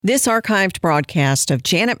This archived broadcast of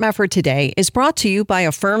Janet Mefford Today is brought to you by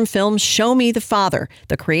Affirm Films' Show Me the Father.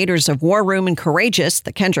 The creators of War Room and Courageous,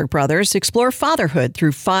 the Kendrick brothers, explore fatherhood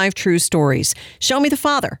through 5 true stories. Show Me the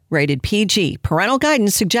Father, rated PG. Parental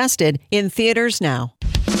guidance suggested. In theaters now.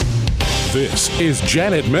 This is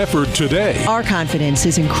Janet Mefford Today. Our confidence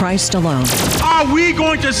is in Christ alone. Are we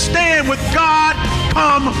going to stand with God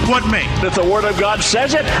come what may? If the Word of God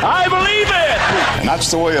says it, I believe it. And that's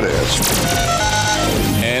the way it is.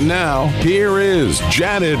 And now, here is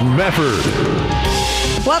Janet Mefford.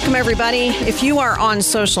 Welcome, everybody. If you are on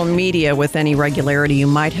social media with any regularity, you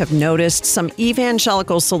might have noticed some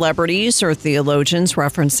evangelical celebrities or theologians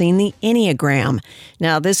referencing the Enneagram.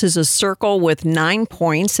 Now, this is a circle with 9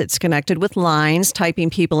 points. It's connected with lines,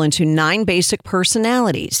 typing people into 9 basic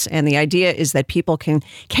personalities. And the idea is that people can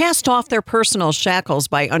cast off their personal shackles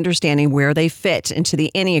by understanding where they fit into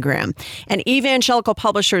the Enneagram. And evangelical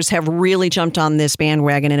publishers have really jumped on this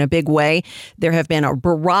bandwagon in a big way. There have been a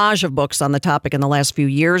barrage of books on the topic in the last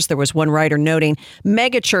few years. There was one writer noting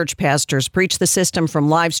megachurch pastors preach the system from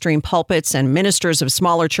live stream pulpits, and ministers of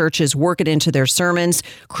smaller churches work it into their sermons.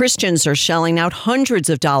 Christians are shelling out hundreds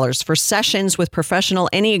of dollars for sessions with professional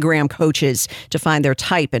Enneagram coaches to find their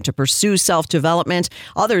type and to pursue self-development.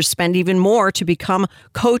 Others spend even more to become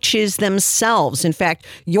coaches themselves. In fact,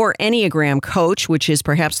 Your Enneagram Coach, which is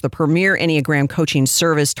perhaps the premier Enneagram coaching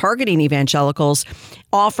service targeting evangelicals,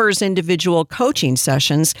 offers individual coaching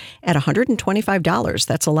sessions at $125.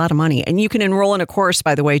 That's a lot of money. And you can enroll in a course,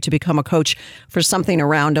 by the way, to become a coach for something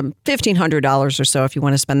around $1,500 or so if you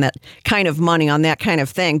want to spend that kind of money on that kind of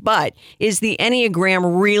thing. But is the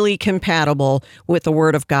Enneagram really compatible with the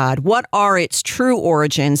Word of God? What are its true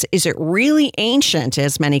origins? Is it really ancient,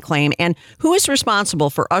 as many claim? And who is responsible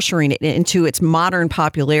for ushering it into its modern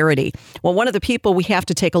popularity? Well, one of the people we have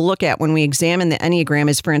to take a look at when we examine the Enneagram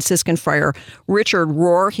is Franciscan friar Richard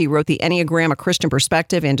Rohr. He wrote The Enneagram, A Christian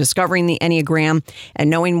Perspective, and Discovering the Enneagram. And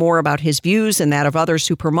knowing more about his views and that of others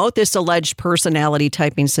who promote this alleged personality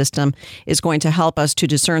typing system is going to help us to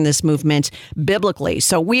discern this movement biblically.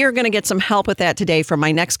 So we are going to get some help with that today from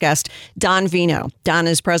my next guest, Don Vino. Don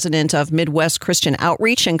is president of Midwest Christian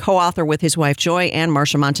Outreach and co-author with his wife Joy and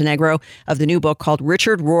Marcia Montenegro of the new book called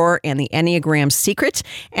Richard Rohr and the Enneagram Secret.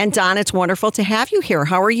 And Don, it's wonderful to have you here.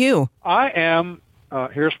 How are you? I am.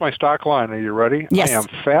 Here's my stock line. Are you ready? Yes. I am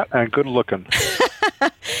fat and good looking.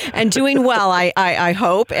 And doing well, I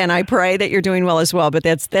hope, and I pray that you're doing well as well. But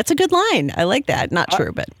that's a good line. I like that. Not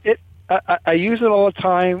true, but... I use it all the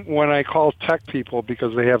time when I call tech people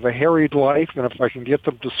because they have a harried life, and if I can get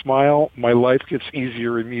them to smile, my life gets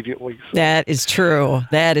easier immediately. So. That is true.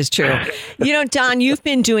 That is true. You know, Don, you've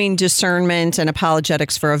been doing discernment and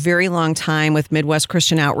apologetics for a very long time with Midwest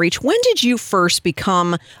Christian Outreach. When did you first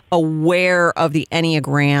become aware of the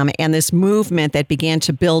Enneagram and this movement that began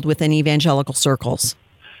to build within evangelical circles?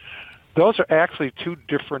 Those are actually 2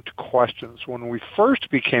 different questions. When we first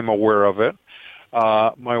became aware of it,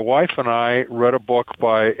 my wife and I read a book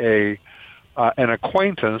by an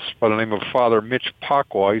acquaintance by the name of Father Mitch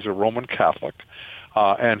Pacwa. He's a Roman Catholic,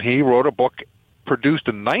 and he wrote a book produced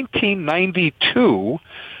in 1992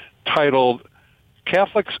 titled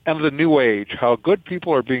Catholics and the New Age, How Good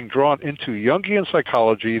People Are Being Drawn into Jungian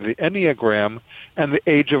Psychology, the Enneagram, and the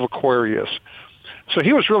Age of Aquarius. So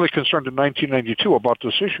he was really concerned in 1992 about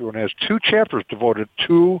this issue and has 2 chapters devoted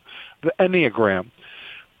to the Enneagram.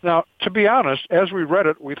 Now, to be honest, as we read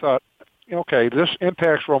it, we thought, okay, this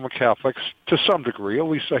impacts Roman Catholics to some degree, at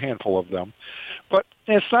least a handful of them. But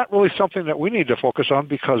it's not really something that we need to focus on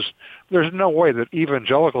because there's no way that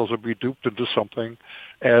evangelicals would be duped into something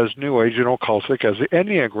as New Age and occultic as the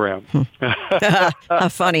Enneagram.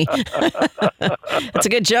 Funny. That's a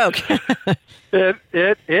good joke.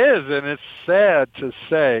 It is, and it's sad to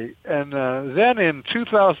say. And then in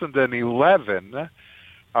 2011...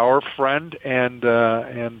 our friend and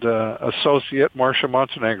associate, Marcia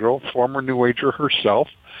Montenegro, former New Ager herself,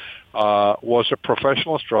 was a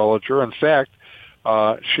professional astrologer. In fact,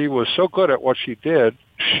 she was so good at what she did,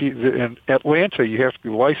 in Atlanta, you have to be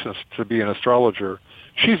licensed to be an astrologer.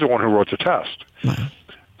 She's the one who wrote the test. Wow.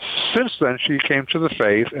 Since then, she came to the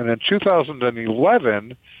faith, and in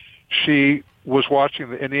 2011, she was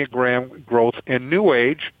watching the Enneagram growth in New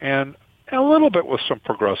Age and a little bit with some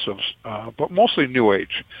progressives, but mostly New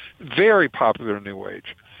Age, very popular New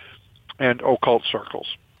Age, and occult circles.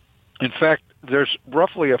 In fact, there's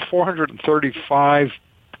roughly 435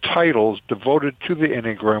 titles devoted to the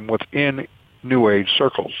Enneagram within New Age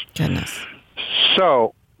circles. Goodness.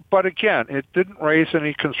 So, but again, it didn't raise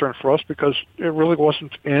any concern for us because it really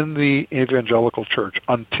wasn't in the evangelical church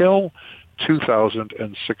until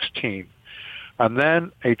 2016. And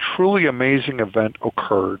then a truly amazing event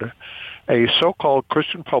occurred. A so-called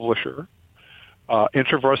Christian publisher,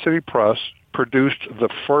 InterVarsity Press, produced the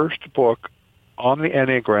first book on the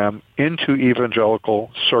Enneagram into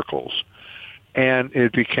evangelical circles. And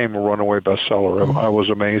it became a runaway bestseller. I was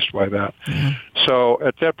amazed by that. So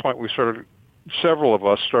at that point, several of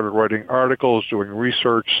us started writing articles, doing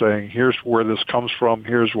research, saying, here's where this comes from,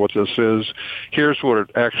 here's what this is, here's what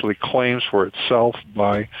it actually claims for itself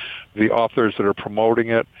by the authors that are promoting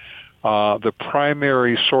it. The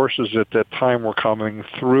primary sources at that time were coming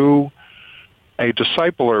through a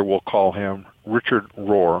discipler, we'll call him, Richard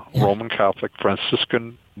Rohr, Roman Catholic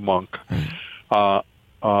Franciscan monk,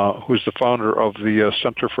 who's the founder of the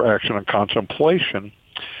Center for Action and Contemplation.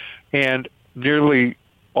 And nearly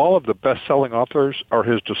all of the best-selling authors are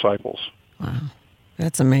his disciples. Wow.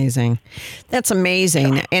 That's amazing. That's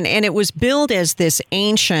amazing. Yeah. And it was billed as this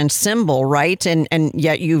ancient symbol, right? And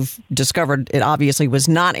yet you've discovered it obviously was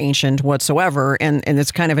not ancient whatsoever. And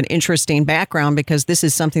it's kind of an interesting background because this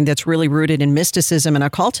is something that's really rooted in mysticism and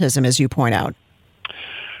occultism, as you point out.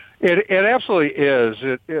 It absolutely is.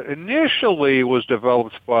 It initially was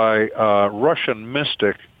developed by a Russian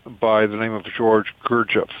mystic by the name of George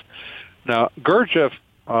Gurdjieff. Now, Gurdjieff,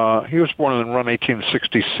 he was born in around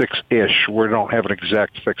 1866-ish. We don't have an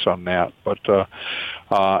exact fix on that. But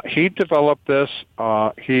he developed this.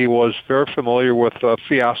 He was very familiar with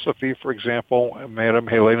theosophy, for example, Madame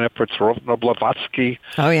Helena Petrovna Blavatsky.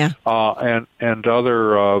 Oh, yeah. And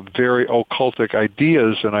other very occultic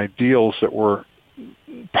ideas and ideals that were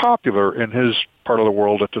popular in his part of the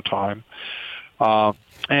world at the time. So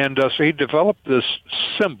he developed this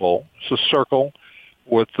symbol. It's a circle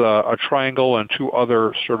with a triangle and two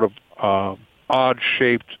other sort of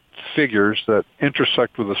odd-shaped figures that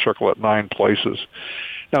intersect with the circle at 9 places.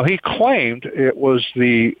 Now, he claimed it was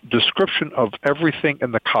the description of everything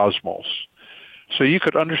in the cosmos. So you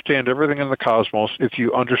could understand everything in the cosmos if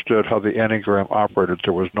you understood how the Enneagram operated.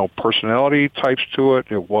 There was no personality types to it.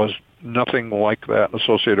 It was nothing like that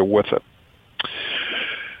associated with it.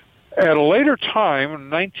 At a later time, in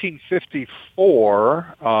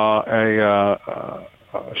 1954,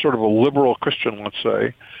 sort of a liberal Christian, let's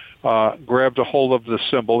say, grabbed a hold of the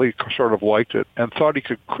symbol. He sort of liked it and thought he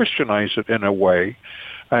could Christianize it in a way.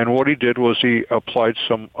 And what he did was he applied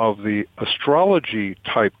some of the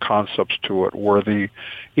astrology-type concepts to it, where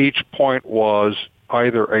each point was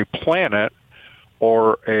either a planet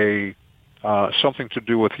or a something to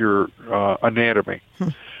do with your anatomy.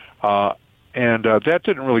 And that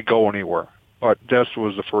didn't really go anywhere. But that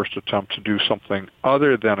was the first attempt to do something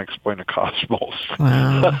other than explain the cosmos.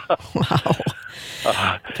 Wow. Wow.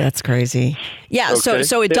 That's crazy. Yeah, okay.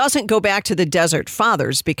 So it doesn't go back to the Desert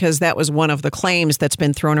Fathers, because that was one of the claims that's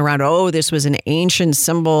been thrown around. Oh, this was an ancient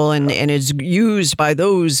symbol and it's used by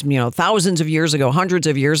those, thousands of years ago, hundreds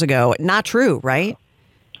of years ago. Not true, right?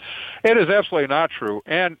 It is absolutely not true.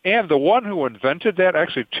 And the one who invented that,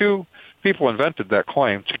 actually 2 people invented that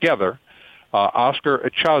claim together, Oscar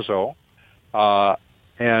Ichazo,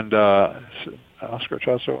 and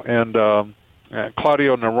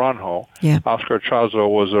Claudio Naranjo. Yeah. Oscar Ichazo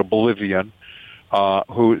was a Bolivian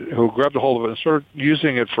who grabbed a hold of it and started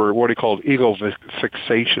using it for what he called ego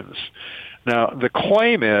fixations. Now, the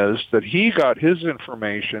claim is that he got his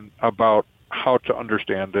information about how to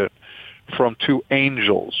understand it from 2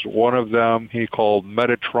 angels. One of them he called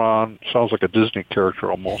Metatron, sounds like a Disney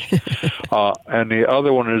character almost, and the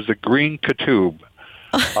other one is the Green Ketub.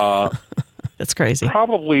 That's crazy.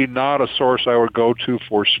 Probably not a source I would go to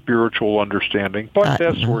for spiritual understanding, but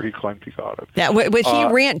that's where he claimed he got it.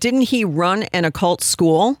 Didn't he run an occult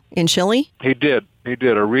school in Chile? He did.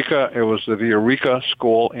 Eureka. It was the Eureka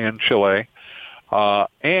School in Chile.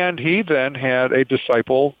 And he then had a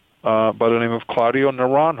disciple by the name of Claudio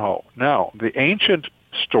Naranjo. Now, the ancient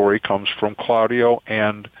story comes from Claudio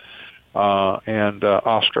and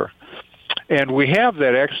Oscar. And we have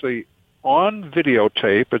that actually on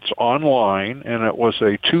videotape. It's online, and it was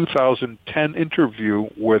a 2010 interview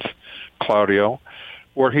with Claudio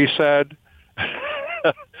where he said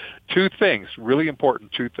 2 things, really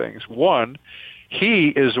important 2 things. One, he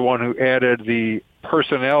is the one who added the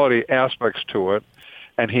personality aspects to it,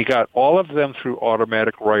 and he got all of them through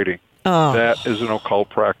automatic writing. Oh. That is an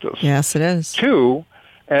occult practice. Yes, it is. 2,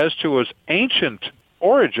 as to his ancient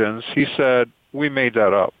origins, he said, we made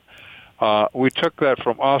that up. We took that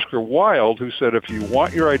from Oscar Wilde, who said, if you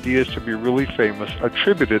want your ideas to be really famous,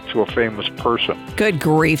 attribute it to a famous person. Good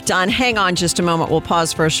grief. Don, hang on just a moment. We'll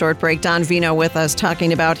pause for a short break. Don Vino with us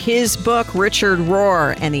talking about his book, Richard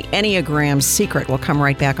Rohr and the Enneagram's Secret. We'll come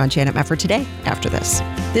right back on Janet Mefford Today after this.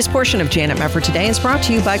 This portion of Janet Mefford Today is brought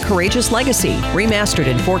to you by Courageous Legacy, remastered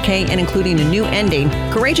in 4K and including a new ending.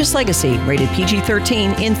 Courageous Legacy, rated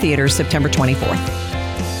PG-13, in theaters September 24th.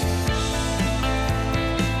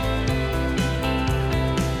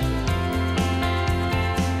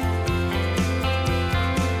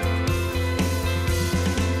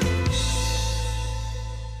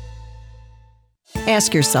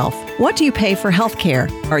 Ask yourself, what do you pay for health care?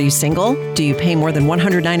 Are you single? Do you pay more than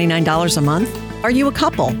 $199 a month? Are you a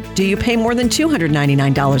couple? Do you pay more than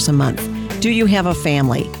 $299 a month? Do you have a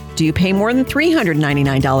family? Do you pay more than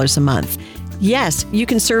 $399 a month? Yes, you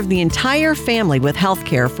can serve the entire family with health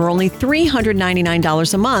care for only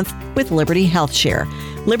 $399 a month with Liberty Health Share.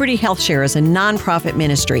 Liberty Health Share is a nonprofit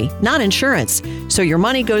ministry, not insurance, so your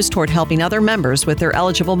money goes toward helping other members with their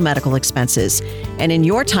eligible medical expenses. And in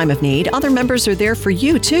your time of need, other members are there for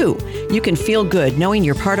you, too. You can feel good knowing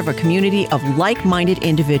you're part of a community of like-minded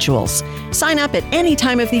individuals. Sign up at any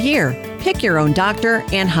time of the year. Pick your own doctor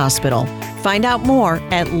and hospital. Find out more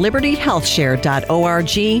at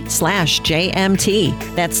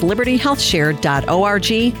libertyhealthshare.org/JMT. That's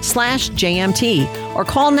libertyhealthshare.org/JMT. Or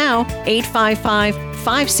call now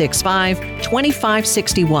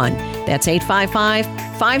 855-565-2561. That's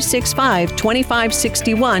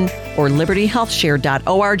 855-565-2561 or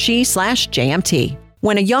libertyhealthshare.org/JMT.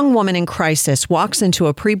 When a young woman in crisis walks into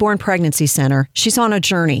a preborn pregnancy center, she's on a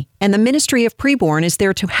journey, and the Ministry of Preborn is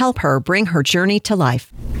there to help her bring her journey to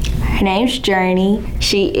life. Her name's Journey.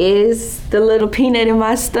 She is the little peanut in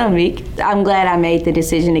my stomach. I'm glad I made the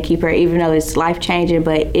decision to keep her, even though it's life-changing,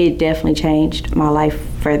 but it definitely changed my life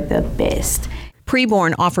for the best.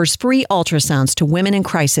 Preborn offers free ultrasounds to women in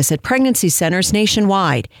crisis at pregnancy centers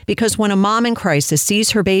nationwide because when a mom in crisis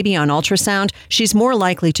sees her baby on ultrasound, she's more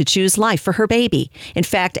likely to choose life for her baby. In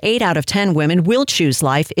fact, 8 out of 10 women will choose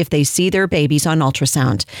life if they see their babies on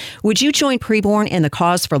ultrasound. Would you join Preborn in the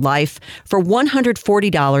cause for life? For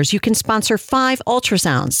 $140, you can sponsor 5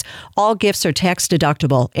 ultrasounds. All gifts are tax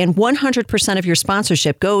deductible, and 100% of your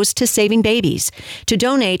sponsorship goes to saving babies. To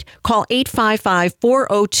donate, call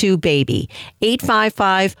 855-402-BABY.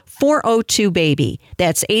 855-402-BABY.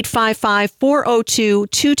 That's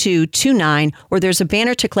 855-402-2229, or there's a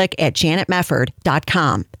banner to click at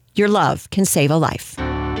janetmefford.com. Your love can save a life.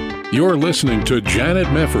 You're listening to Janet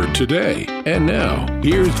Mefford Today. And now,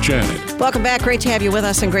 here's Janet. Welcome back. Great to have you with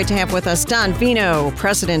us, and great to have with us Don Vino,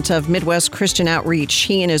 president of Midwest Christian Outreach.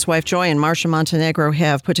 He and his wife, Joy, and Marcia Montenegro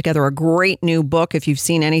have put together a great new book. If you've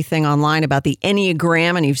seen anything online about the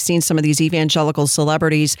Enneagram and you've seen some of these evangelical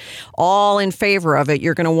celebrities all in favor of it,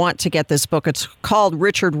 you're going to want to get this book. It's called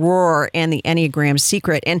Richard Rohr and the Enneagram's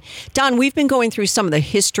Secret. And Don, we've been going through some of the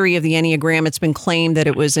history of the Enneagram. It's been claimed that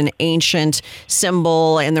it was an ancient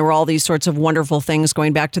symbol, and there were all these sorts of wonderful things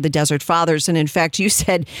going back to the Desert Fathers. And in fact, you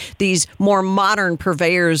said these more modern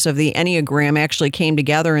purveyors of the Enneagram actually came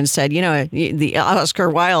together and said, you know, the Oscar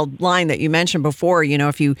Wilde line that you mentioned before, you know,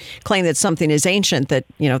 if you claim that something is ancient, that,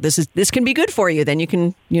 you know, this can be good for you, then you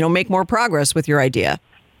can, you know, make more progress with your idea.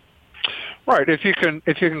 Right. If you can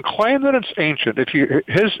claim that it's ancient,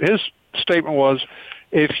 his statement was,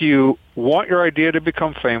 if you want your idea to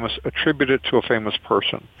become famous, attribute it to a famous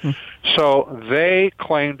person. So they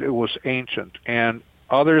claimed it was ancient, and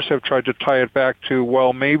others have tried to tie it back to,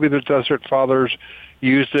 well, maybe the Desert Fathers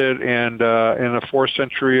used it, and in the 4th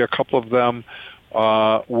century, a couple of them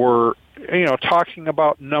were, you know, talking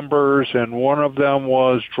about numbers, and one of them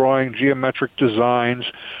was drawing geometric designs,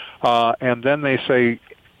 and then they say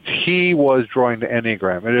he was drawing the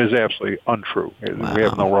Enneagram. It is absolutely untrue. Wow. We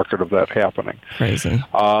have no record of that happening. Crazy.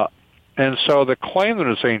 And so the claim that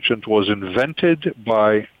it's ancient was invented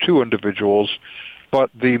by 2 individuals, but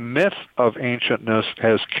the myth of ancientness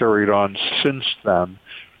has carried on since then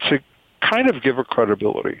to kind of give it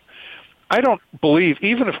credibility. I don't believe,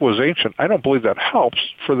 even if it was ancient, I don't believe that helps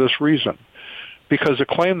for this reason. Because the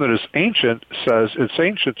claim that it's ancient says it's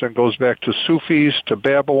ancient and goes back to Sufis, to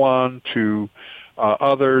Babylon, to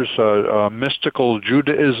others, mystical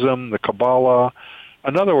Judaism, the Kabbalah.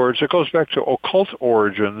 In other words, it goes back to occult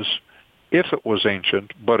origins, if it was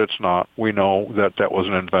ancient, but it's not. We know that that was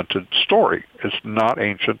an invented story. It's not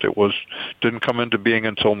ancient. It didn't come into being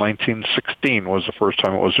until 1916 was the first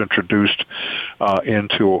time it was introduced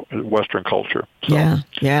into Western culture. So.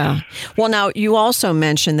 Yeah. Well, now, you also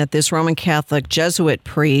mentioned that this Roman Catholic Jesuit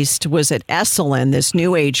priest was at Esalen, this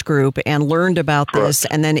New Age group, and learned about Correct. this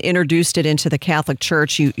and then introduced it into the Catholic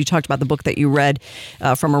Church. You talked about the book that you read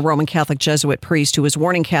from a Roman Catholic Jesuit priest who was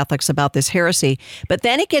warning Catholics about this heresy. But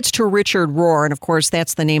then it gets to Richard Rohr, and of course,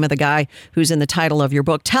 that's the name of the guy who's in the title of your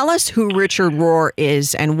book. Tell us who Richard Rohr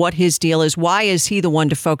is and what his deal is. Why is he the one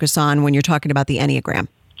to focus on when you're talking about the Enneagram?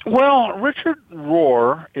 Well, Richard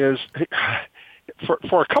Rohr is,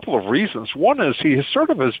 for a couple of reasons. One is he has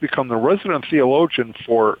become the resident theologian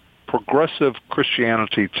for progressive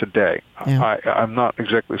Christianity today. Yeah. I'm not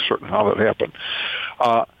exactly certain how that happened.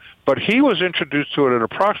 But he was introduced to it at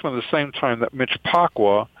approximately the same time that Mitch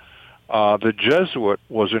Pacwa, the Jesuit,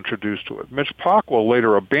 was introduced to it. Mitch Pacwa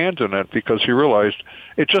later abandoned it because he realized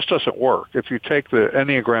it just doesn't work. If you take the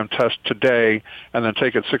Enneagram test today and then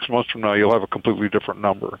take it 6 months from now, you'll have a completely different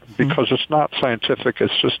number because it's not scientific.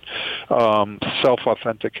 It's just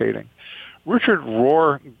self-authenticating. Richard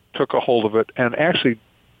Rohr took a hold of it and actually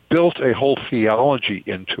built a whole theology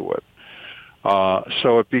into it.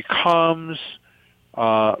 So it becomes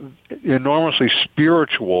enormously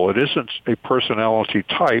spiritual. It isn't a personality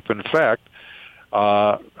type. In fact, Russ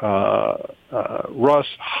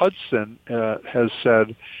Hudson has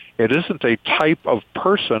said it isn't a type of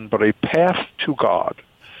person, but a path to God.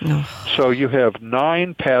 So you have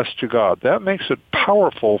 9 paths to God. That makes it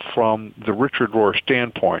powerful from the Richard Rohr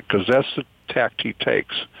standpoint, because that's the tact he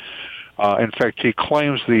takes. In fact, he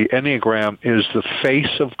claims the Enneagram is the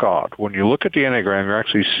face of God. When you look at the Enneagram, you're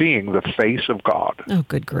actually seeing the face of God. Oh,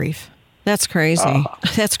 good grief. That's crazy.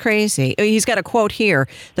 That's crazy. He's got a quote here.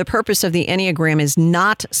 The purpose of the Enneagram is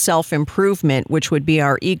not self-improvement, which would be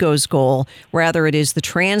our ego's goal. Rather, it is the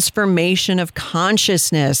transformation of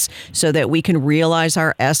consciousness so that we can realize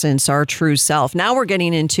our essence, our true self. Now we're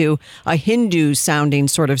getting into a Hindu-sounding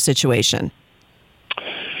sort of situation.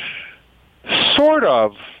 Sort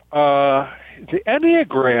of. The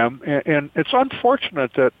Enneagram, and it's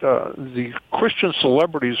unfortunate that the Christian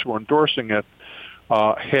celebrities who are endorsing it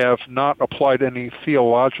have not applied any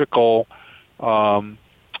theological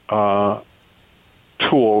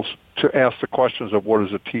tools to ask the questions of what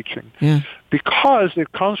is it teaching. Yeah. Because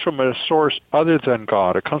it comes from a source other than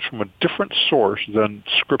God. It comes from a different source than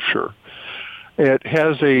Scripture. It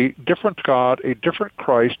has a different God, a different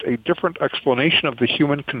Christ, a different explanation of the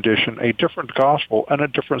human condition, a different gospel, and a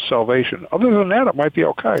different salvation. Other than that, it might be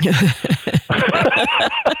okay.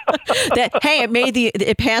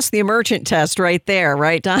 It passed the emergent test right there,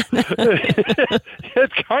 right, Don?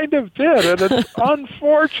 It kind of did, and it's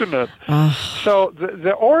unfortunate. So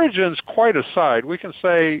the origins, quite aside, we can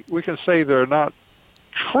say they're not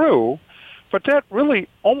true, but that really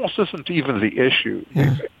almost isn't even the issue.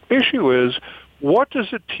 Yeah. The issue is, what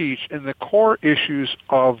does it teach in the core issues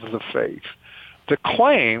of the faith? The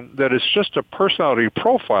claim that it's just a personality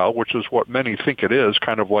profile, which is what many think it is,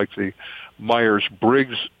 kind of like the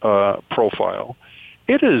Myers-Briggs profile,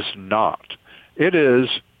 it is not. It is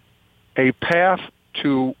a path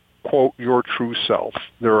to, quote, your true self.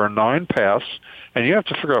 There are 9 paths, and you have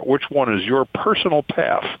to figure out which one is your personal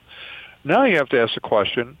path. Now you have to ask the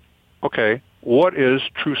question, okay, what is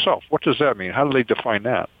true self? What does that mean? How do they define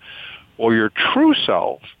that? Well, your true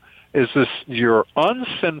self is your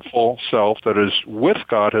unsinful self that is with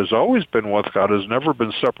God, has always been with God, has never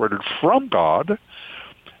been separated from God,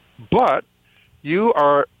 but you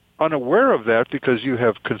are unaware of that because you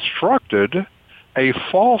have constructed a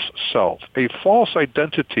false self, a false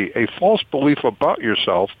identity, a false belief about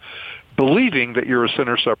yourself, believing that you're a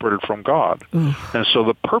sinner separated from God. And so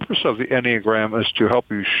the purpose of the Enneagram is to help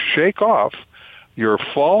you shake off your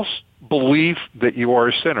false belief that you are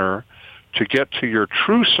a sinner to get to your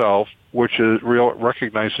true self, which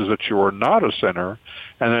recognizes that you are not a sinner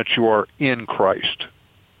and that you are in Christ.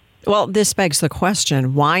 Well, this begs the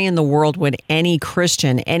question, why in the world would any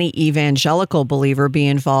Christian, any evangelical believer be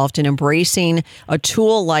involved in embracing a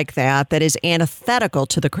tool like that is antithetical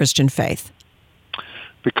to the Christian faith?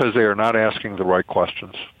 Because they are not asking the right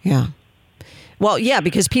questions. Yeah. Well, yeah,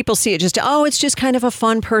 because people see it it's just kind of a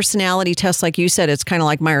fun personality test. Like you said, it's kind of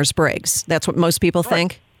like Myers-Briggs. That's what most people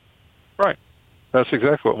think? Right. That's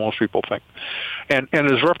exactly what most people think. And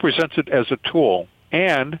is represented as a tool.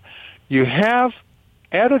 And you have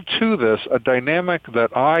added to this a dynamic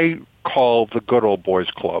that I call the Good Old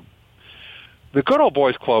Boys Club. The Good Old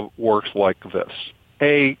Boys Club works like this.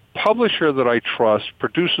 a publisher that I trust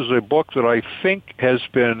produces a book that I think has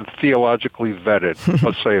been theologically vetted,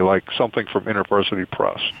 let's say like something from InterVarsity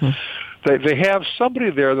Press, they have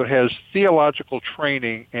somebody there that has theological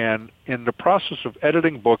training, and in the process of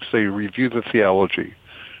editing books, they review the theology.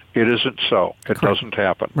 It isn't so. It doesn't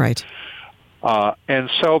happen. Right. And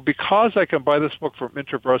so because I can buy this book from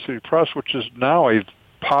InterVarsity Press, which is now a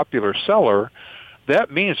popular seller,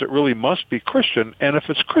 that means it really must be Christian. And if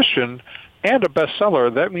it's Christian and a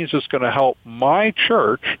bestseller, that means it's going to help my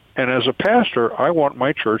church. And as a pastor, I want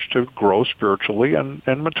my church to grow spiritually and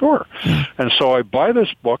mature. And so I buy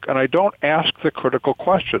this book, and I don't ask the critical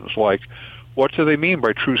questions like, what do they mean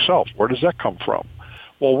by true self? Where does that come from?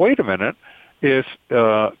 Well, wait a minute. If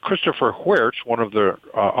Christopher Huertz, one of the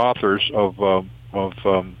authors of the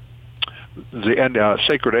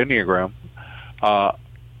Sacred Enneagram,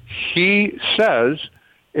 he says,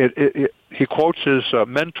 he quotes his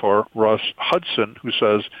mentor, Russ Hudson, who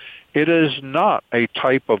says, it is not a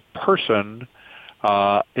type of person,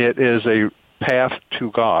 it is a path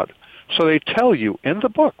to God. So they tell you in the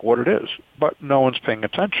book what it is, but no one's paying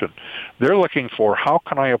attention. They're looking for, how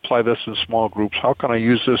can I apply this in small groups? How can I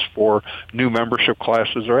use this for new membership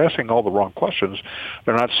classes? They're asking all the wrong questions.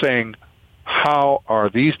 They're not saying, how are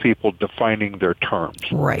these people defining their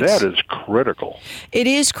terms? Right. That is critical. It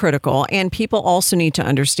is critical. And people also need to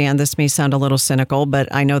understand, this may sound a little cynical,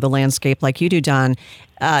 but I know the landscape like you do, Don.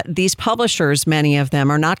 These publishers, many of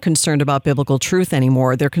them, are not concerned about biblical truth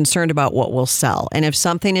anymore. They're concerned about what will sell. And if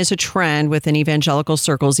something is a trend within evangelical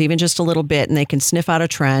circles, even just a little bit, and they can sniff out a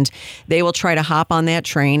trend, they will try to hop on that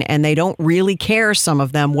train, and they don't really care, some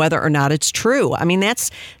of them, whether or not it's true. I mean,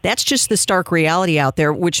 that's just the stark reality out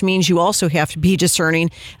there, which means you also have to be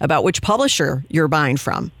discerning about which publisher you're buying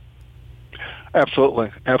from.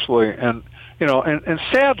 Absolutely. Absolutely. And, and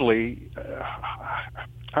sadly,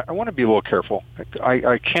 I want to be a little careful.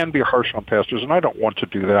 I can be harsh on pastors, and I don't want to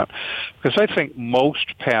do that, because I think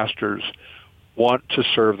most pastors want to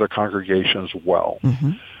serve their congregations well.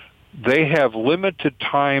 Mm-hmm. They have limited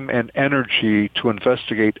time and energy to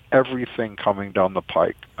investigate everything coming down the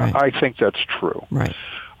pike. Right. I think that's true. Right.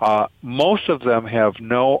 Most of them have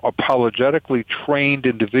no apologetically trained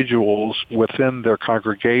individuals within their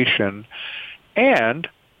congregation, and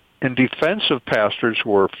in defense of pastors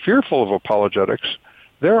who are fearful of apologetics,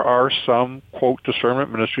 there are some, quote,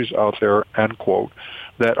 discernment ministries out there, end quote,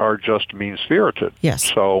 that are just mean-spirited. Yes.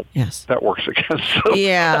 So yes. That works against them.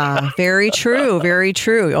 Yeah, very true, very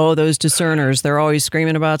true. Oh, those discerners, they're always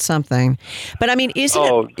screaming about something. But I mean,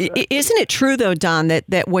 isn't it true, though, Don,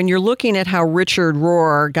 that when you're looking at how Richard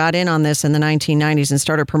Rohr got in on this in the 1990s and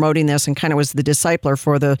started promoting this and kind of was the discipler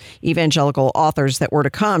for the evangelical authors that were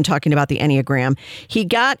to come, talking about the Enneagram, he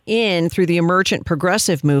got in through the emergent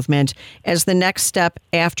progressive movement as the next step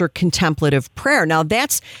after contemplative prayer. Now,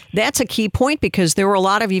 that's a key point, because there were a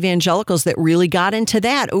lot of evangelicals that really got into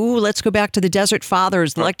that. Ooh, let's go back to the Desert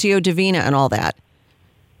Fathers, the Lectio Divina, and all that.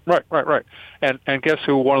 Right. And guess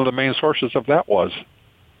who one of the main sources of that was?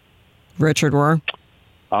 Richard Rohr.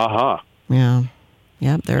 Uh-huh. Yeah.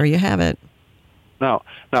 Yep, there you have it. Now,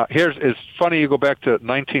 it's funny you go back to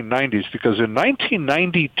 1990s, because in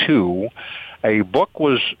 1992, a book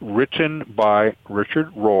was written by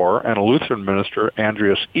Richard Rohr and a Lutheran minister,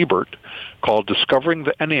 Andreas Ebert, called Discovering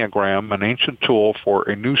the Enneagram, an Ancient Tool for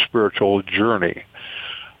a New Spiritual Journey.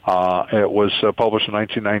 It was published in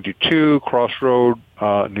 1992, Crossroad,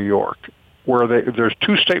 New York, where there's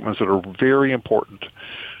two statements that are very important.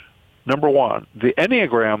 Number one, the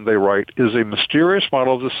Enneagram, they write, is a mysterious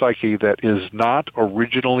model of the psyche that is not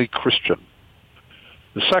originally Christian.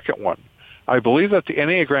 The second one, I believe that the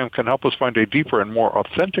Enneagram can help us find a deeper and more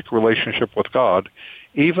authentic relationship with God,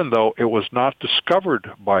 even though it was not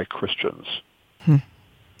discovered by Christians.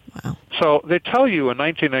 Wow. So they tell you in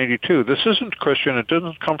 1992, this isn't Christian, it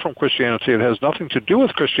doesn't come from Christianity, it has nothing to do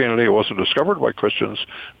with Christianity, it wasn't discovered by Christians,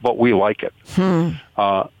 but we like it.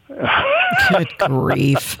 Good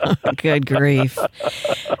grief. Good grief.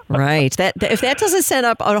 Right. If that doesn't set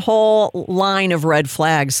up a whole line of red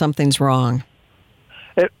flags, something's wrong.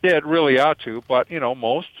 It really ought to, but,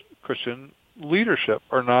 most Christian leadership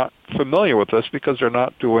are not familiar with this because they're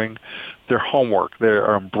not doing their homework. They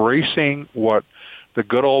are embracing what the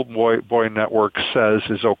good old boy network says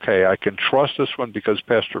is okay. I can trust this one because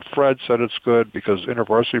Pastor Fred said it's good, because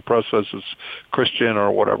InterVarsity Press says it's Christian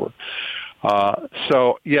or whatever.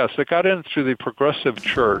 So, yes, it got in through the progressive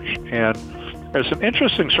church, and there's an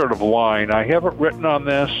interesting sort of line. I haven't written on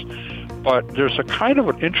this, but there's a kind of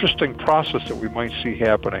an interesting process that we might see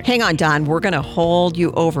happening. Hang on, Don. We're going to hold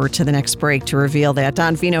you over to the next break to reveal that.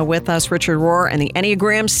 Don Vino with us, Richard Rohr, and the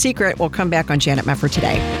Enneagram Secret. We'll come back on Janet Mefford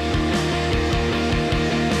Today.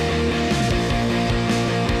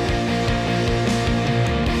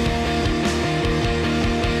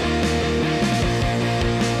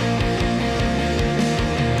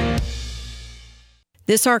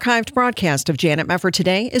 This archived broadcast of Janet Mefford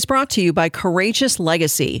Today is brought to you by Courageous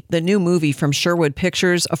Legacy, the new movie from Sherwood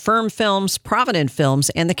Pictures, Affirm Films, Provident Films,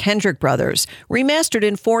 and the Kendrick Brothers. Remastered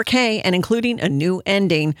in 4K and including a new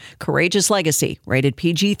ending. Courageous Legacy, rated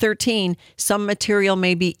PG-13. Some material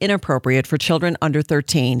may be inappropriate for children under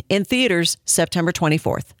 13. In theaters, September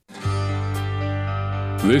 24th.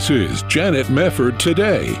 This is Janet Mefford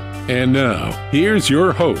Today. And now, here's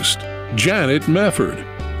your host, Janet Mefford.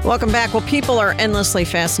 Welcome back. Well, people are endlessly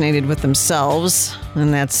fascinated with themselves,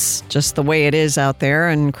 and that's just the way it is out there.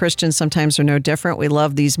 And Christians sometimes are no different. We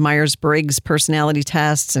love these Myers-Briggs personality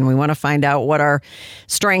tests, and we want to find out what our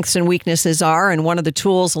strengths and weaknesses are. And one of the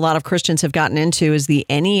tools a lot of Christians have gotten into is the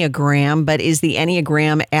Enneagram. But is the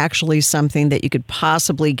Enneagram actually something that you could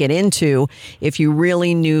possibly get into if you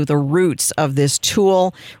really knew the roots of this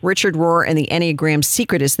tool? Richard Rohr and the Enneagram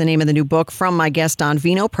Secret is the name of the new book from my guest, Don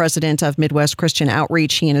Vino, president of Midwest Christian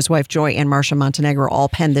Outreach. He and his wife, Joy and Marcia Montenegro, all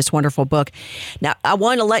penned this wonderful book. Now, I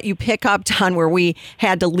want to let you pick up, Don, where we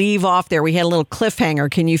had to leave off there. We had a little cliffhanger.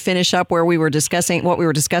 Can you finish up where we were discussing what we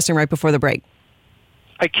were discussing right before the break?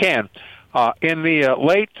 I can. In the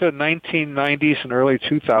late 1990s and early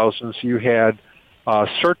 2000s, you had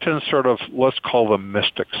certain sort of, let's call them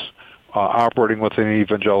mystics, operating within the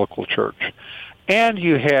evangelical church. And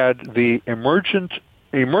you had the emergence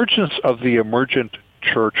of the emergent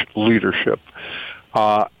church leadership.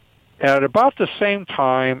 At about the same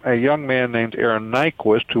time, a young man named Aaron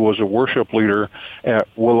Nyquist, who was a worship leader at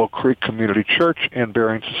Willow Creek Community Church in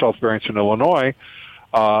South Barrington, Illinois,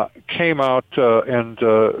 came out and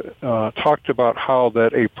talked about how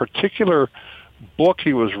that a particular book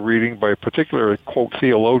he was reading by a particular, quote,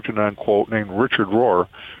 theologian, unquote, named Richard Rohr,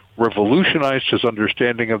 revolutionized his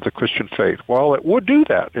understanding of the Christian faith. Well, it would do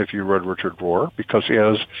that if you read Richard Rohr, because he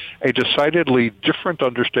has a decidedly different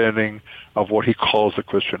understanding of what he calls the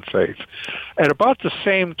Christian faith. At about the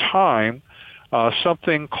same time,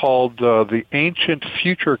 something called the Ancient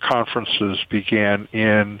Future Conferences began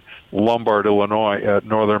in Lombard, Illinois, at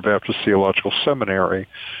Northern Baptist Theological Seminary,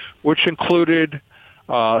 which included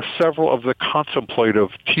several of the contemplative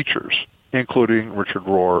teachers, including Richard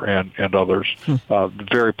Rohr and others,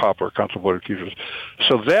 very popular contemplative teachers.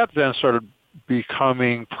 So that then started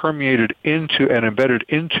becoming permeated into and embedded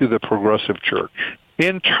into the progressive church.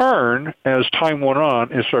 In turn, as time went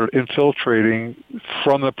on, it started infiltrating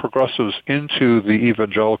from the progressives into the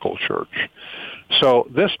evangelical church. So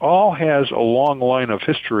this all has a long line of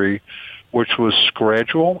history, which was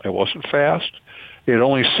gradual. It wasn't fast. It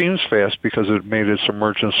only seems fast because it made its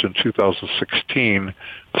emergence in 2016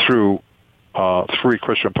 through 3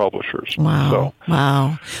 Christian publishers. Wow.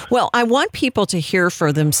 Wow. Well, I want people to hear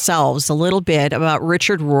for themselves a little bit about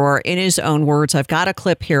Richard Rohr in his own words. I've got a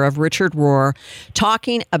clip here of Richard Rohr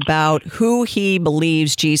talking about who he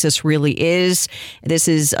believes Jesus really is. This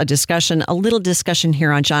is a little discussion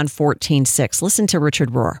here on John 14:6. Listen to Richard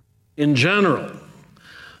Rohr. In general,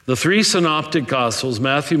 the 3 synoptic gospels,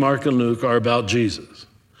 Matthew, Mark, and Luke, are about Jesus.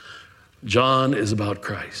 John is about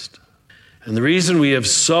Christ. And the reason we have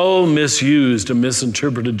so misused and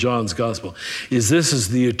misinterpreted John's gospel is this is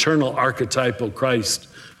the eternal archetypal Christ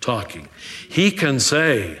talking. He can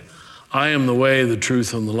say, I am the way, the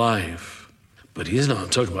truth, and the life. But he's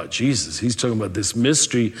not talking about Jesus. He's talking about this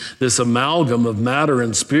mystery, this amalgam of matter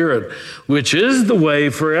and spirit, which is the way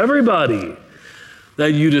for everybody,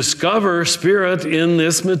 that you discover spirit in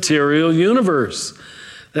this material universe.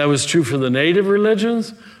 That was true for the native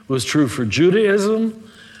religions, was true for Judaism,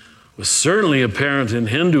 was certainly apparent in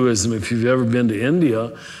Hinduism, if you've ever been to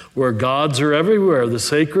India, where gods are everywhere. The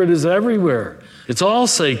sacred is everywhere. It's all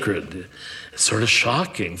sacred. It's sort of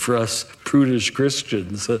shocking for us prudish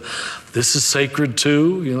Christians. This is sacred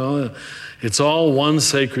too, It's all one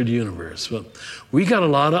sacred universe. But we got a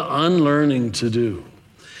lot of unlearning to do.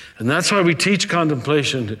 And that's why we teach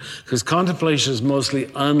contemplation, because contemplation is mostly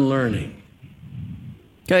unlearning.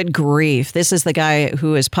 Good grief. This is the guy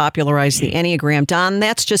who has popularized the Enneagram. Don,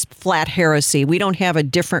 that's just flat heresy. We don't have a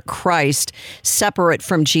different Christ separate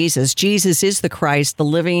from Jesus. Jesus is the Christ, the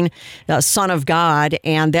living Son of God,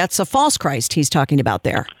 and that's a false Christ he's talking about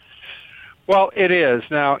there. Well, it is.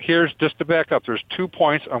 Now, here's just to back up. There's 2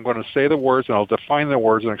 points. I'm going to say the words, and I'll define the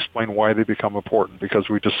words and explain why they become important, because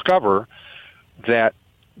we discover that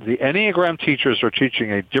the Enneagram teachers are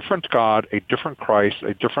teaching a different God, a different Christ,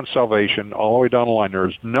 a different salvation, all the way down the line.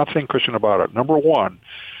 There's nothing Christian about it. Number one,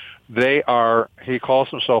 he calls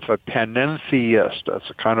himself a panentheist. That's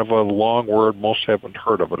a kind of a long word. Most haven't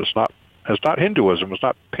heard of it. It's not Hinduism. It's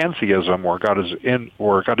not pantheism, where God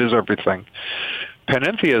is everything.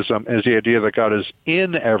 Panentheism is the idea that God is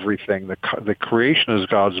in everything. The creation is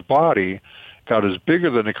God's body. God is bigger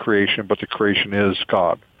than the creation, but the creation is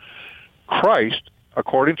God. Christ,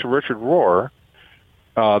 according to Richard Rohr,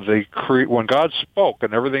 when God spoke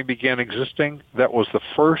and everything began existing, that was the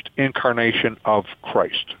first incarnation of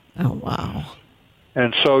Christ. Oh, wow.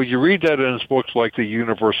 And so you read that in his books like The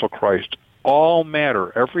Universal Christ. All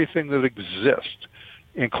matter, everything that exists,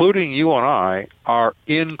 including you and I, are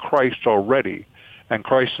in Christ already. And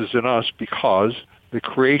Christ is in us because the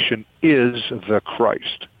creation is the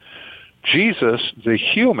Christ. Jesus, the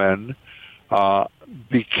human,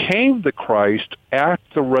 became the Christ at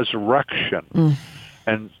the resurrection.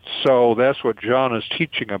 And so that's what John is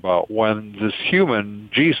teaching about, when this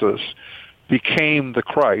human, Jesus, became the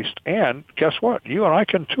Christ. And guess what? You and I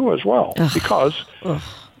can too as well, because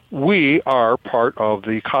we are part of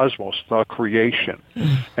the cosmos, the creation.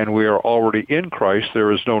 And we are already in Christ.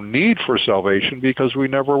 There is no need for salvation because we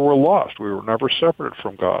never were lost. We were never separated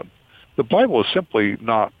from God. The Bible is simply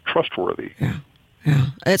not trustworthy. Yeah,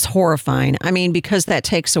 it's horrifying. I mean, because that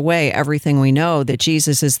takes away everything we know, that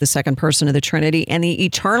Jesus is the second person of the Trinity and the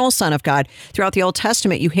eternal Son of God. Throughout the Old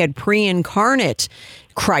Testament, you had pre-incarnate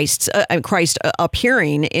Christ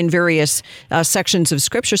appearing in various sections of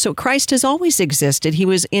Scripture. So Christ has always existed. He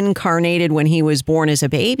was incarnated when he was born as a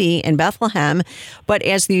baby in Bethlehem, but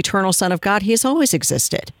as the eternal Son of God, he has always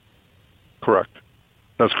existed. Correct.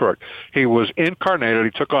 That's correct. He was incarnated.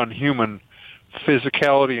 He took on human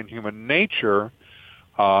physicality and human nature,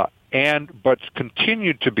 but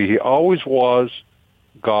continued to be. He always was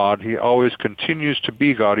God. He always continues to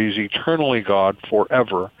be God. He's eternally God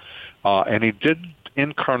forever. And he did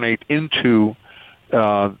incarnate into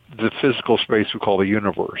the physical space we call the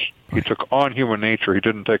universe. He took on human nature. He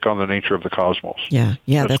didn't take on the nature of the cosmos. Yeah,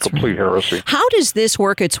 that's complete heresy. How does this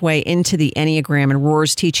work its way into the Enneagram and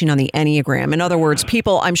Rohr's teaching on the Enneagram? In other words,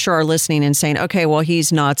 people, I'm sure, are listening and saying, okay, well,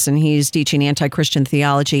 he's nuts and he's teaching anti-Christian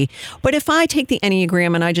theology. But if I take the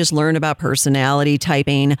Enneagram and I just learn about personality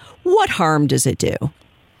typing, what harm does it do?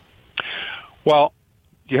 Well,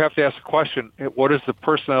 you have to ask the question, what is the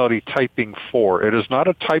personality typing for? It is not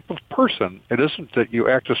a type of person. It isn't that you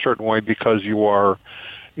act a certain way because you are,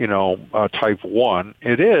 type 1.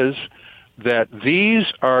 It is that these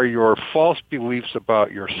are your false beliefs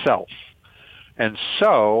about yourself. And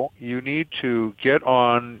so you need to get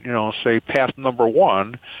on, say, path number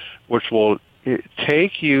 1, which will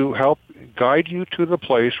help guide you to the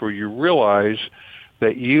place where you realize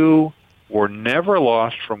that you were never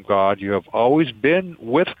lost from God. You have always been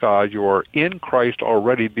with God. You are in Christ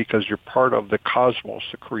already because you're part of the cosmos,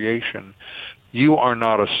 the creation. You are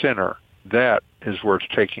not a sinner. That is where it's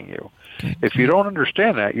taking you. Okay. If you don't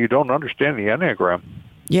understand that, you don't understand the Enneagram.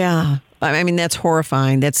 Yeah. I mean, that's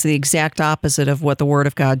horrifying. That's the exact opposite of what the Word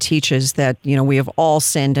of God teaches, that, we have all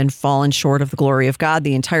sinned and fallen short of the glory of God.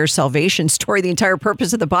 The entire salvation story, the entire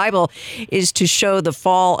purpose of the Bible is to show the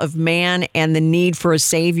fall of man and the need for a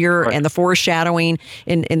Savior, right. And the foreshadowing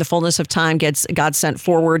in the fullness of time. God sent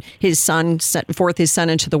forward His Son, sent forth His Son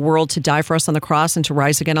into the world to die for us on the cross and to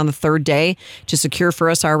rise again on the third day to secure for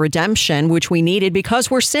us our redemption, which we needed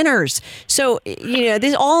because we're sinners. So,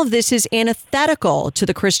 all of this is antithetical to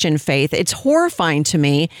the Christian faith. It's horrifying to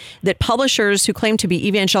me that publishers who claim to be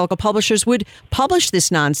evangelical publishers would publish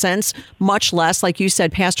this nonsense, much less, like you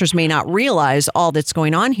said, pastors may not realize all that's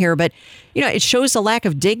going on here. But, it shows a lack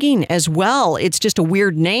of digging as well. It's just a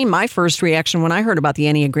weird name. My first reaction when I heard about the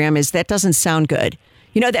Enneagram is that doesn't sound good.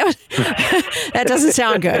 That doesn't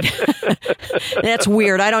sound good. That's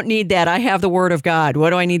weird. I don't need that. I have the Word of God. What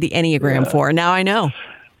do I need the Enneagram for? Now I know.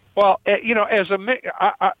 Well,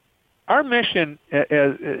 our mission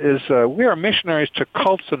is we are missionaries to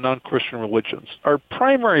cults and non-Christian religions. Our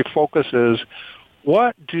primary focus is,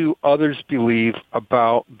 what do others believe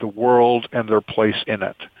about the world and their place in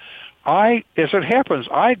it? As it happens,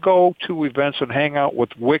 I go to events and hang out with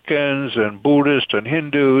Wiccans and Buddhists and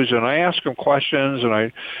Hindus, and I ask them questions, and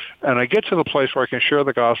I get to the place where I can share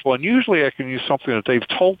the gospel, and usually I can use something that they've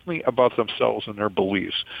told me about themselves and their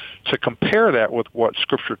beliefs to compare that with what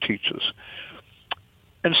Scripture teaches.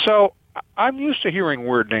 And so I'm used to hearing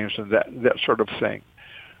weird names and that sort of thing.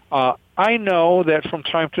 I know that from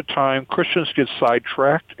time to time Christians get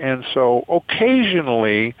sidetracked, and so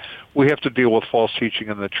occasionally we have to deal with false teaching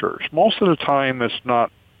in the church. Most of the time it's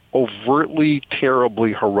not overtly,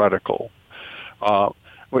 terribly heretical.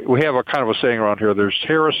 We have a kind of a saying around here, there's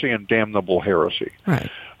heresy and damnable heresy.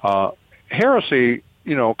 Right. Heresy,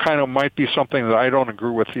 kind of might be something that I don't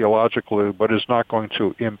agree with theologically, but is not going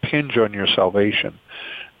to impinge on your salvation.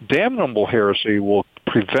 Damnable heresy will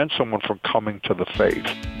prevent someone from coming to the faith.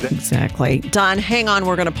 Exactly. Don, hang on.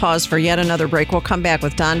 We're going to pause for yet another break. We'll come back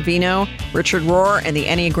with Don Vino, Richard Rohr, and the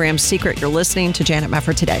Enneagram Secret. You're listening to Janet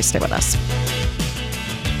Mefford Today. Stay with us.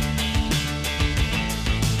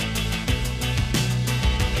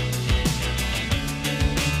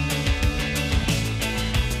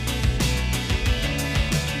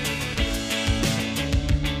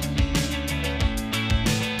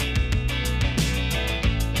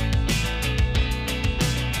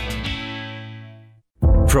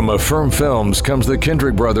 From Affirm Films comes the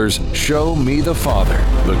Kendrick Brothers' Show Me the Father.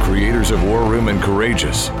 The creators of War Room and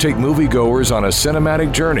Courageous take moviegoers on a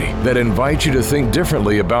cinematic journey that invites you to think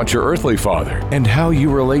differently about your earthly father and how you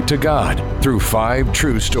relate to God through 5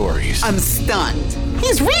 true stories. I'm stunned.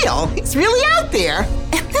 He's real. He's really out there.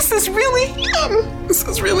 And this is really him. This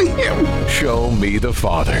is really him. Show Me the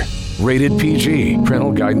Father. Rated PG.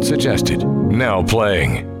 Parental guidance suggested. Now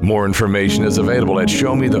playing. More information is available at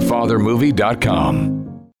showmethefathermovie.com.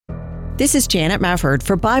 This is Janet Mefford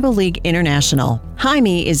for Bible League International.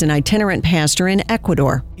 Jaime is an itinerant pastor in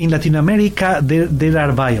Ecuador. In Latin America, there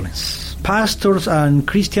are violence. Pastors and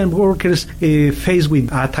Christian workers faced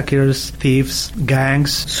with attackers, thieves,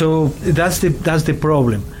 gangs. So that's the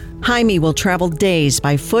problem. Jaime will travel days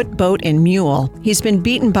by foot, boat, and mule. He's been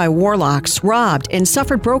beaten by warlocks, robbed, and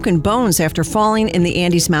suffered broken bones after falling in the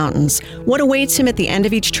Andes Mountains. What awaits him at the end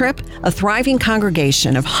of each trip? A thriving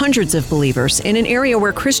congregation of hundreds of believers in an area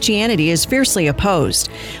where Christianity is fiercely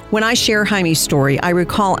opposed. When I share Jaime's story, I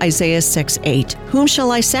recall Isaiah 6:8. Whom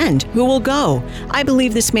shall I send? Who will go? I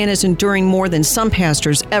believe this man is enduring more than some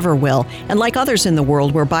pastors ever will, and like others in the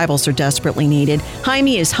world where Bibles are desperately needed,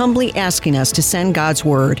 Jaime is humbly asking us to send God's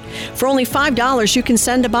Word. For only $5, you can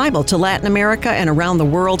send a Bible to Latin America and around the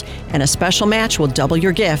world, and a special match will double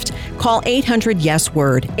your gift. Call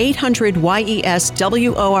 800-YES-WORD,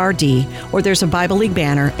 800-YES-WORD, or there's a Bible League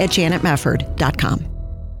banner at janetmefford.com.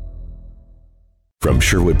 From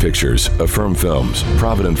Sherwood Pictures, Affirm Films,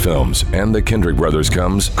 Provident Films, and the Kendrick Brothers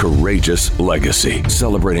comes Courageous Legacy,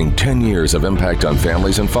 celebrating 10 years of impact on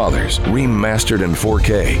families and fathers, remastered in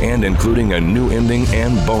 4K, and including a new ending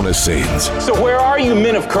and bonus scenes. So where are you,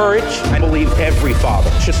 men of courage? I believe every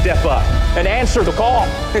father should step up and answer the call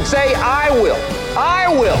and say, I will.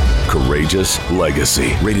 I will. Courageous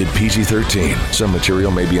Legacy, rated PG-13. Some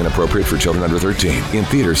material may be inappropriate for children under 13. In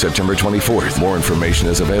theaters September 24th. More information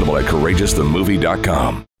is available at CourageousTheMovie.com.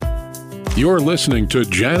 You're listening to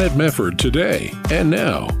Janet Mefford today. And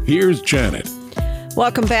now, here's Janet.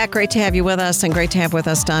 Welcome back. Great to have you with us, and great to have with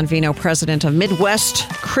us Don Vino, president of Midwest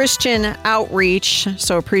Christian Outreach.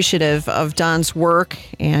 So appreciative of Don's work,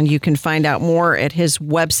 and you can find out more at his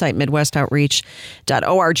website,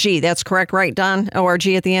 midwestoutreach.org. That's correct, right, Don? ORG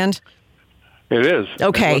at the end? It is.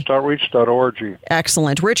 Okay. MidwestOutreach.org.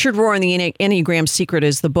 Excellent. Richard Rohr and the Enneagram Secret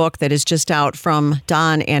is the book that is just out from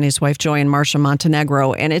Don and his wife Joy and Marcia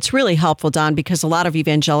Montenegro. And it's really helpful, Don, because a lot of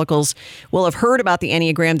evangelicals will have heard about the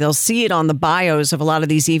Enneagram. They'll see it on the bios of a lot of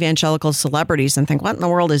these evangelical celebrities and think, what in the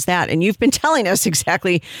world is that? And you've been telling us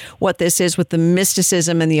exactly what this is with the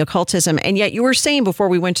mysticism and the occultism. And yet you were saying before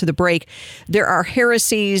we went to the break, there are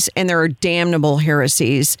heresies and there are damnable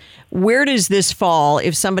heresies. Where does this fall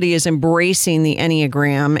if somebody is embracing the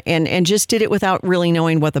Enneagram and just did it without really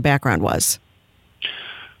knowing what the background was?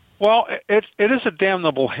 Well, it is a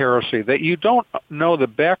damnable heresy that you don't know the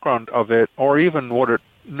background of it or even what it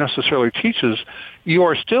necessarily teaches. You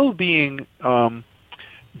are still being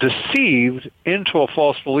deceived into a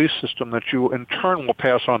false belief system that you in turn will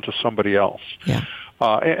pass on to somebody else. Yeah.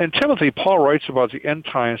 In Timothy, Paul writes about the end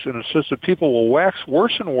times, and it says that people will wax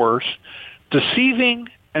worse and worse, deceiving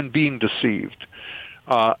and being deceived.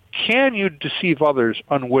 Can you deceive others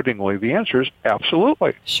unwittingly? The answer is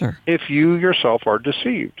absolutely. Sure. If you yourself are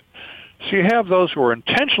deceived. So you have those who are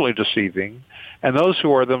intentionally deceiving and those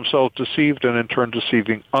who are themselves deceived and in turn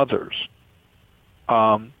deceiving others.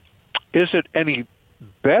 Is it any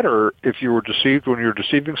better if you were deceived when you're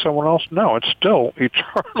deceiving someone else? No, it's still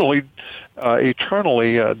eternally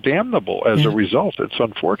damnable as a result. It's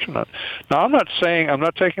unfortunate. Now, I'm not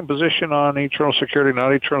taking position on eternal security,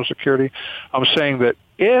 not eternal security. I'm saying that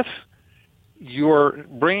if you're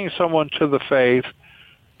bringing someone to the faith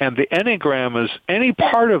and the Enneagram is any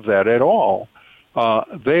part of that at all,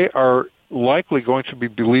 they are likely going to be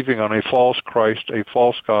believing on a false Christ, a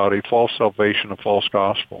false God, a false salvation, a false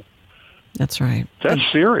gospel. That's right. That's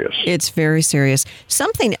serious. It's very serious.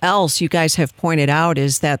 Something else you guys have pointed out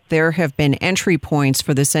is that there have been entry points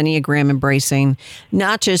for this Enneagram embracing,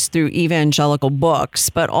 not just through evangelical books,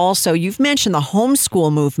 but also you've mentioned the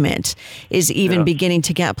homeschool movement is even beginning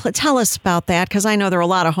to get. Tell us about that, because I know there are a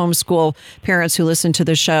lot of homeschool parents who listen to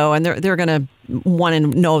the show, and they're going to want to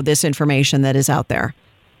know this information that is out there.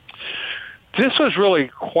 This was really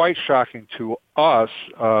quite shocking to us,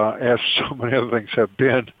 as so many other things have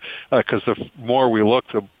been, because the more we look,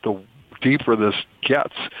 the deeper this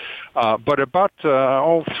gets. But about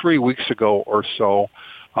 3 weeks ago or so,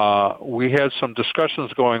 we had some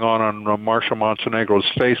discussions going on Marcia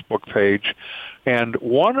Montenegro's Facebook page, and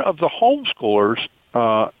one of the homeschoolers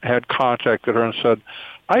had contacted her and said,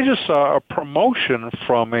 I just saw a promotion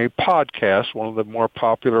from a podcast, one of the more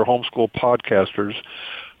popular homeschool podcasters,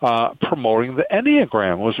 promoting the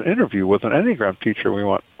Enneagram. It was an interview with an Enneagram teacher. We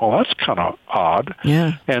went, oh, that's kind of odd.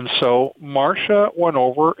 Yeah. And so Marcia went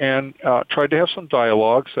over and tried to have some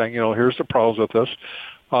dialogue, saying, here's the problems with this.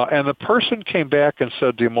 And the person came back and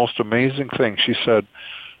said the most amazing thing. She said,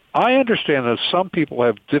 I understand that some people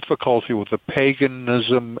have difficulty with the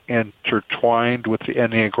paganism intertwined with the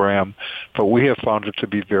Enneagram, but we have found it to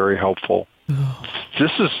be very helpful. Oh.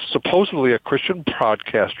 This is supposedly a Christian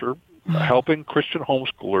podcaster helping Christian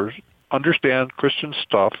homeschoolers understand Christian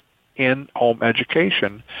stuff in home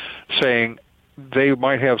education, saying they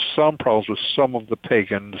might have some problems with some of the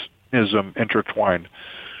paganism intertwined.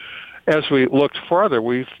 As we looked farther,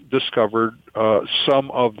 we've discovered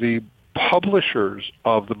some of the publishers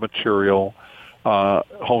of the material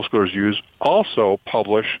homeschoolers use also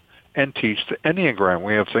publish and teach the Enneagram.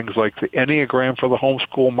 We have things like the Enneagram for the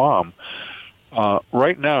homeschool mom.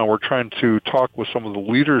 Right now, we're trying to talk with some of the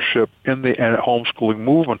leadership in the homeschooling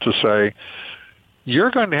movement to say,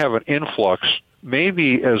 you're going to have an influx,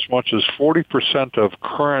 maybe as much as 40% of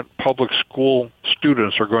current public school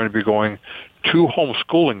students are going to be going to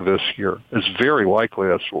homeschooling this year. It's very likely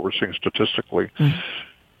that's what we're seeing statistically,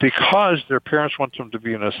 because their parents want them to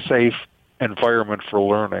be in a safe environment for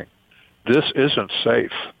learning. This isn't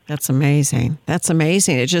safe. That's amazing. That's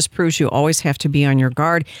amazing. It just proves you always have to be on your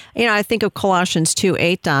guard. I think of Colossians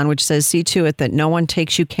 2:8, Don, which says, see to it that no one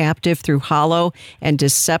takes you captive through hollow and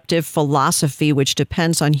deceptive philosophy, which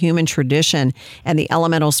depends on human tradition and the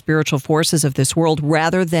elemental spiritual forces of this world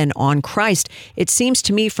rather than on Christ. It seems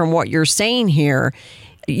to me from what you're saying here,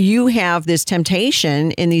 you have this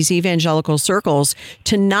temptation in these evangelical circles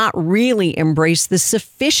to not really embrace the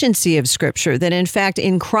sufficiency of Scripture, that in fact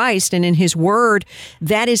in Christ and in His Word,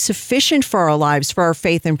 that is sufficient for our lives, for our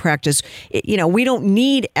faith and practice. We don't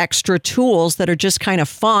need extra tools that are just kind of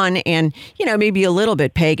fun and, maybe a little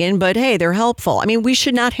bit pagan, but hey, they're helpful. I mean, we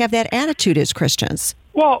should not have that attitude as Christians.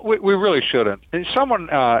 Well, we really shouldn't. And someone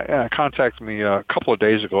contacted me a couple of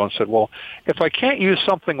days ago and said, well, if I can't use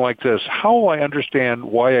something like this, how will I understand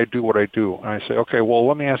why I do what I do? And I say, okay, well,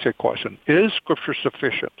 let me ask you a question. Is Scripture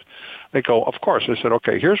sufficient? They go, of course. I said,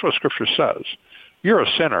 okay, here's what Scripture says. You're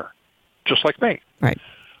a sinner, just like me. Right.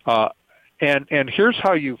 And here's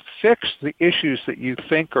how you fix the issues that you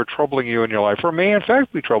think are troubling you in your life, or may in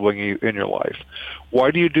fact be troubling you in your life.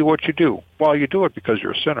 Why do you do what you do? Well, you do it because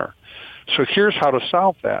you're a sinner. So here's how to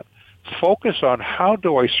solve that. Focus on how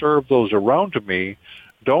do I serve those around me.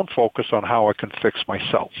 Don't focus on how I can fix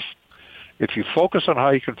myself. If you focus on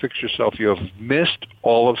how you can fix yourself, you have missed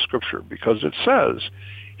all of Scripture, because it says,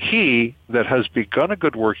 he that has begun a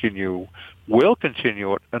good work in you will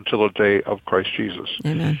continue it until the day of Christ Jesus.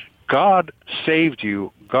 Amen. God saved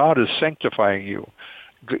you. God is sanctifying you.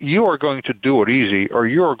 You are going to do it easy, or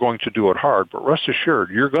you are going to do it hard, but rest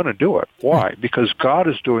assured, you're going to do it. Why? Because God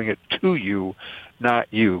is doing it to you, not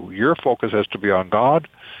you. Your focus has to be on God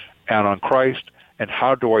and on Christ, and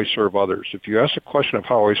how do I serve others? If you ask the question of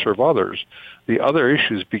how I serve others, the other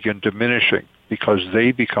issues begin diminishing because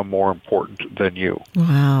they become more important than you.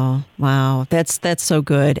 Wow. That's so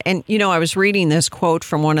good. And, I was reading this quote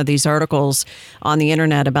from one of these articles on the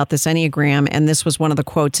internet about this Enneagram, and this was one of the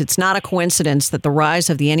quotes. It's not a coincidence that the rise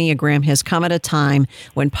of the Enneagram has come at a time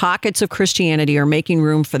when pockets of Christianity are making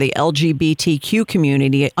room for the LGBTQ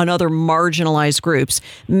community and other marginalized groups.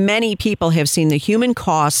 Many people have seen the human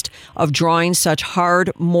cost of drawing such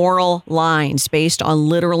hard moral lines based on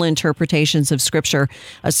literal interpretations of Scripture,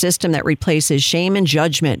 a system that replaces shame and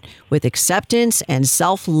judgment with acceptance and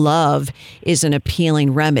self-love is an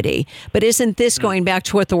appealing remedy. But isn't this going back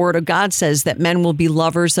to what the Word of God says, that men will be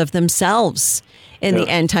lovers of themselves in the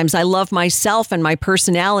end times? I love myself and my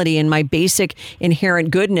personality and my basic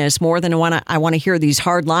inherent goodness more than I want to hear these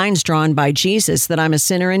hard lines drawn by Jesus that I'm a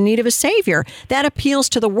sinner in need of a Savior. That appeals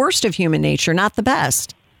to the worst of human nature, not the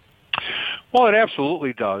best. Well, it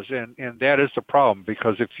absolutely does, and that is the problem,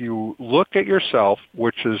 because if you look at yourself,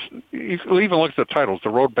 which is, you even look at the titles, The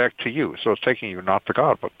Road Back to You, so it's taking you not to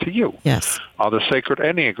God, but to you. Yes. The sacred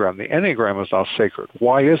Enneagram. The Enneagram is now sacred.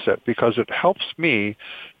 Why is it? Because it helps me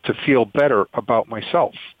to feel better about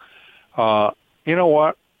myself. You know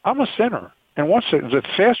what? I'm a sinner, and the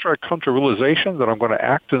faster I come to realization that I'm going to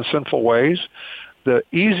act in sinful ways, the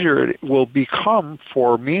easier it will become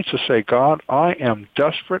for me to say, God, I am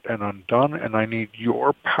desperate and undone, and I need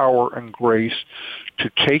your power and grace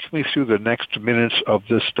to take me through the next minutes of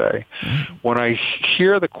this day. When I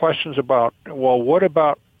hear the questions about, well, what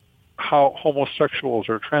about how homosexuals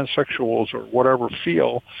or transsexuals or whatever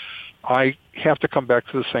feel, I have to come back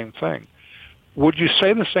to the same thing. would you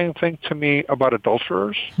say the same thing to me about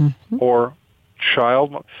adulterers or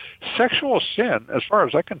child? Sexual sin, as far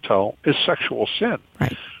as I can tell, is sexual sin.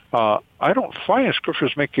 Right. I don't find the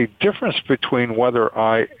scriptures make a difference between whether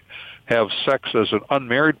I have sex as an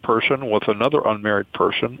unmarried person with another unmarried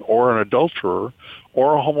person or an adulterer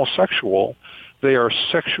or a homosexual. They are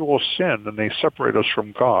sexual sin, and they separate us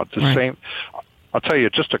from God. The same. I'll tell you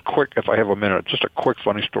just a quick, if I have a minute, just a quick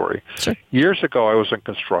funny story. Sure. Years ago, I was in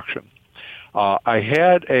construction. I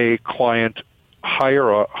had a client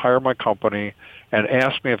hire my company and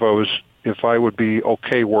ask me if I would be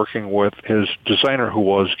okay working with his designer who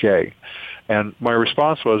was gay. And my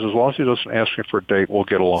response was, as long as he doesn't ask me for a date, we'll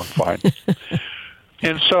get along fine.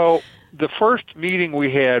 And so the first meeting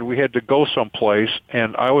we had to go someplace,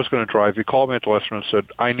 and I was going to drive. He called me at the last minute and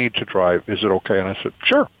said, I need to drive. Is it okay? And I said,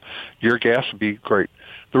 sure. Your gas would be great.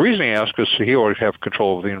 The reason he asked is so he would have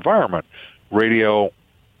control of the environment, radio,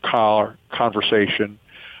 car, conversation,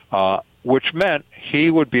 which meant he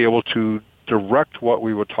would be able to direct what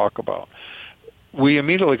we would talk about. We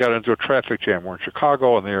immediately got into a traffic jam. We're in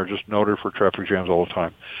Chicago, and they are just noted for traffic jams all the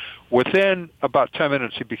time. Within about 10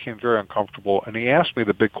 minutes, he became very uncomfortable, and he asked me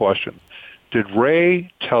the big question, did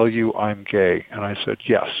Ray tell you I'm gay? And I said,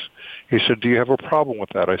 yes. He said, do you have a problem with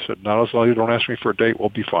that? I said, not as long as you don't ask me for a date, we'll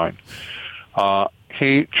be fine.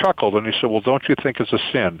 He chuckled, and he said, well, don't you think it's a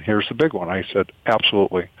sin? Here's the big one. I said,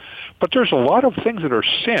 absolutely. But there's a lot of things that are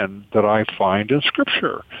sin that I find in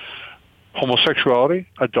Scripture. Homosexuality,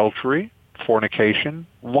 adultery, fornication,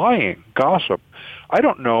 lying, gossip. I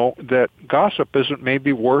don't know that gossip isn't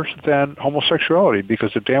maybe worse than homosexuality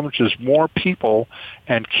because it damages more people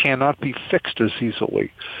and cannot be fixed as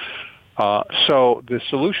easily. So the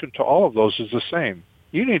solution to all of those is the same.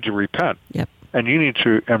 You need to repent. Yep. And you need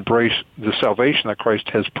to embrace the salvation that Christ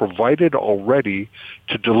has provided already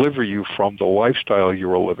to deliver you from the lifestyle you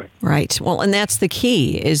are living. Right. Well, and that's the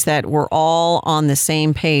key, is that we're all on the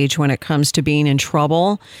same page when it comes to being in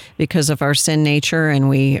trouble because of our sin nature, and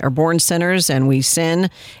we are born sinners and we sin,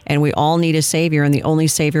 and we all need a Savior, and the only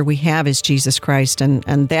Savior we have is Jesus Christ.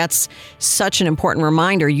 And that's such an important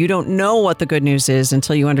reminder. You don't know what the good news is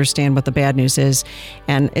until you understand what the bad news is.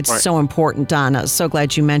 And it's so important, Don. So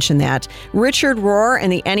glad you mentioned that. Richard Rohr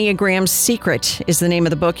and the Enneagram Secret is the name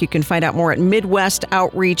of the book. You can find out more at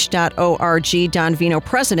MidwestOutreach.org. Don Vino,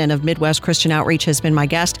 president of Midwest Christian Outreach, has been my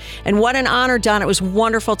guest. And what an honor, Don. It was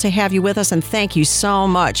wonderful to have you with us, and thank you so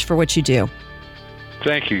much for what you do.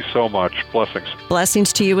 Thank you so much. Blessings.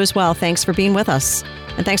 Blessings to you as well. Thanks for being with us.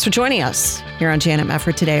 And thanks for joining us here on Janet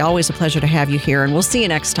Mefford Today. Always a pleasure to have you here, and we'll see you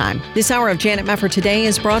next time. This hour of Janet Mefford Today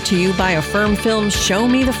is brought to you by Affirm Films' Show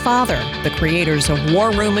Me the Father. The creators of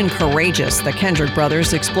War Room and Courageous, the Kendrick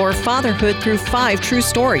brothers, explore fatherhood through 5 true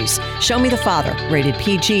stories. Show Me the Father, rated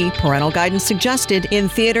PG, parental guidance suggested, in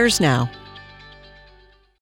theaters now.